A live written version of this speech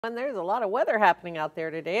And there's a lot of weather happening out there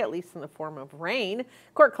today, at least in the form of rain.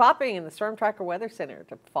 Court Klopping in the Storm Tracker Weather Center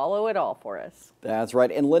to follow it all for us. That's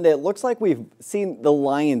right. And Linda, it looks like we've seen the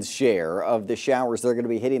lion's share of the showers that are going to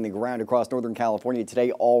be hitting the ground across Northern California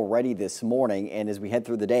today already this morning. And as we head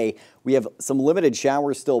through the day, we have some limited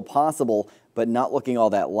showers still possible, but not looking all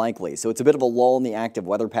that likely. So it's a bit of a lull in the active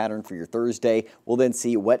weather pattern for your Thursday. We'll then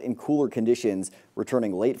see wet and cooler conditions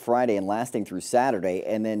returning late Friday and lasting through Saturday,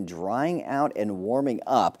 and then drying out and warming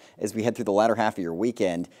up as we head through the latter half of your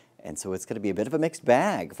weekend. And so it's going to be a bit of a mixed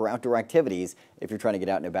bag for outdoor activities if you're trying to get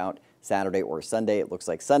out and about Saturday or Sunday. It looks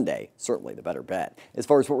like Sunday, certainly the better bet. As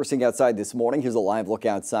far as what we're seeing outside this morning, here's a live look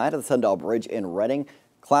outside of the Sundial Bridge in Redding.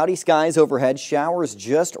 Cloudy skies overhead. Showers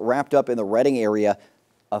just wrapped up in the Redding area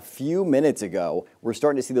a few minutes ago. We're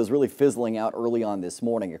starting to see those really fizzling out early on this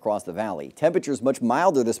morning across the valley. Temperatures much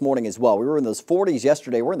milder this morning as well. We were in those 40s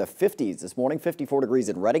yesterday. We're in the 50s this morning, 54 degrees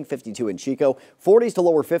in Redding, 52 in Chico, 40s to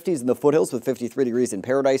lower 50s in the foothills with 53 degrees in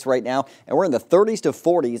Paradise right now. And we're in the 30s to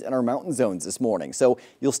 40s in our mountain zones this morning. So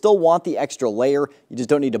you'll still want the extra layer. You just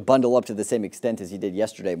don't need to bundle up to the same extent as you did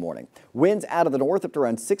yesterday morning. Winds out of the north up to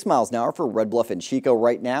around 6 miles an hour for Red Bluff and Chico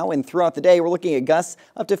right now. And throughout the day, we're looking at gusts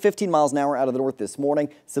up to 15 miles an hour out of the north this morning,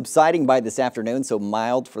 subsiding by this afternoon, so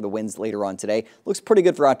mild for the winds later on today. Looks pretty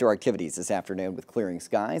good for outdoor activities this afternoon with clearing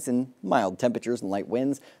skies and mild temperatures and light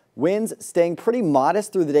winds. Winds staying pretty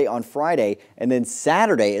modest through the day on Friday, and then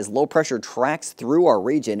Saturday as low pressure tracks through our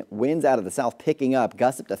region, winds out of the south picking up,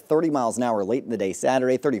 gusts up to 30 miles an hour late in the day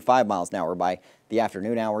Saturday, 35 miles an hour by the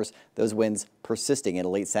afternoon hours. Those winds persisting into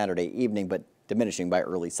late Saturday evening, but diminishing by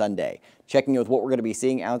early Sunday. Checking in with what we're going to be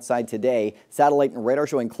seeing outside today. Satellite and radar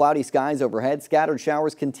showing cloudy skies overhead. Scattered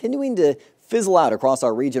showers continuing to fizzle out across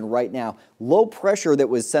our region right now. Low pressure that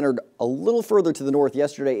was centered a little further to the north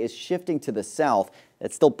yesterday is shifting to the south.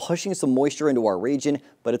 It's still pushing some moisture into our region,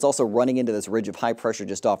 but it's also running into this ridge of high pressure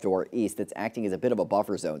just off to our east that's acting as a bit of a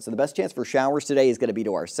buffer zone. So the best chance for showers today is going to be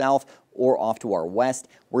to our south or off to our west.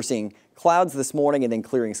 We're seeing clouds this morning and then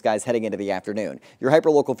clearing skies heading into the afternoon. Your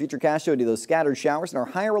hyperlocal futurecast showed you those scattered showers in our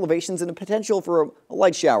higher elevations and a potential for a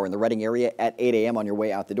light shower in the Redding area at 8 a.m. on your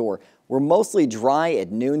way out the door. We're mostly dry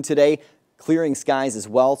at noon today. Clearing skies as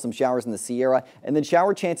well, some showers in the Sierra, and then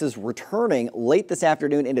shower chances returning late this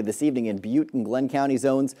afternoon into this evening in Butte and Glenn County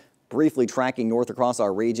zones, briefly tracking north across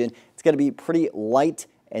our region. It's going to be pretty light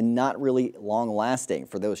and not really long lasting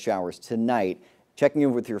for those showers tonight. Checking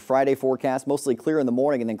in with your Friday forecast, mostly clear in the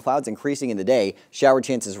morning and then clouds increasing in the day. Shower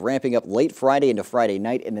chances ramping up late Friday into Friday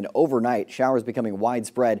night, and then overnight showers becoming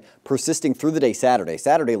widespread, persisting through the day Saturday.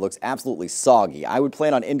 Saturday looks absolutely soggy. I would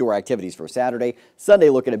plan on indoor activities for Saturday. Sunday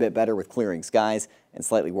looking a bit better with clearing skies and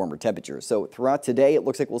slightly warmer temperatures. So throughout today, it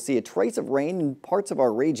looks like we'll see a trace of rain in parts of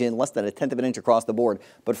our region, less than 1/10 of an inch across the board.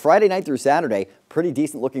 But Friday night through Saturday, pretty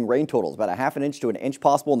decent looking rain totals, about 1/2 inch to 1 inch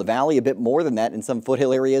possible in the valley, a bit more than that in some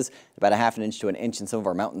foothill areas, about 1/2 inch to 1 inch in some of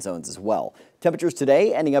our mountain zones as well. Temperatures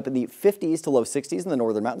today ending up in the 50s to low 60s in the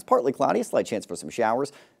northern mountains, partly cloudy, a slight chance for some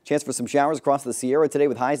showers. Chance for some showers across the Sierra today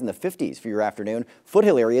with highs in the 50s for your afternoon.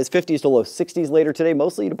 Foothill areas, 50s to low 60s later today,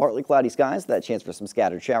 mostly to partly cloudy skies. That chance for some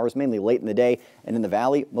scattered showers, mainly late in the day. And in the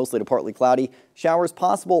valley, mostly to partly cloudy. Showers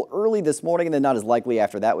possible early this morning and then not as likely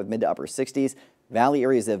after that with mid to upper 60s. Valley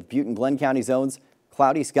areas of Butte and Glenn County zones,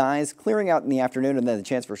 cloudy skies, clearing out in the afternoon, and then the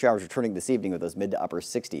chance for showers returning this evening with those mid to upper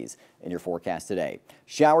 60s in your forecast today.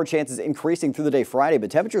 Shower chances increasing through the day Friday, but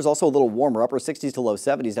temperatures also a little warmer, upper 60s to low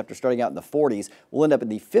 70s after starting out in the 40s. We'll end up in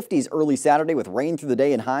the 50s early Saturday with rain through the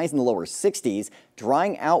day and highs in the lower 60s.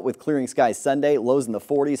 Drying out with clearing skies Sunday, lows in the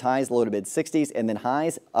 40s, highs low to mid 60s, and then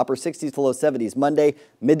highs upper 60s to low 70s Monday,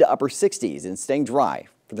 mid to upper 60s, and staying dry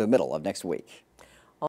for the middle of next week.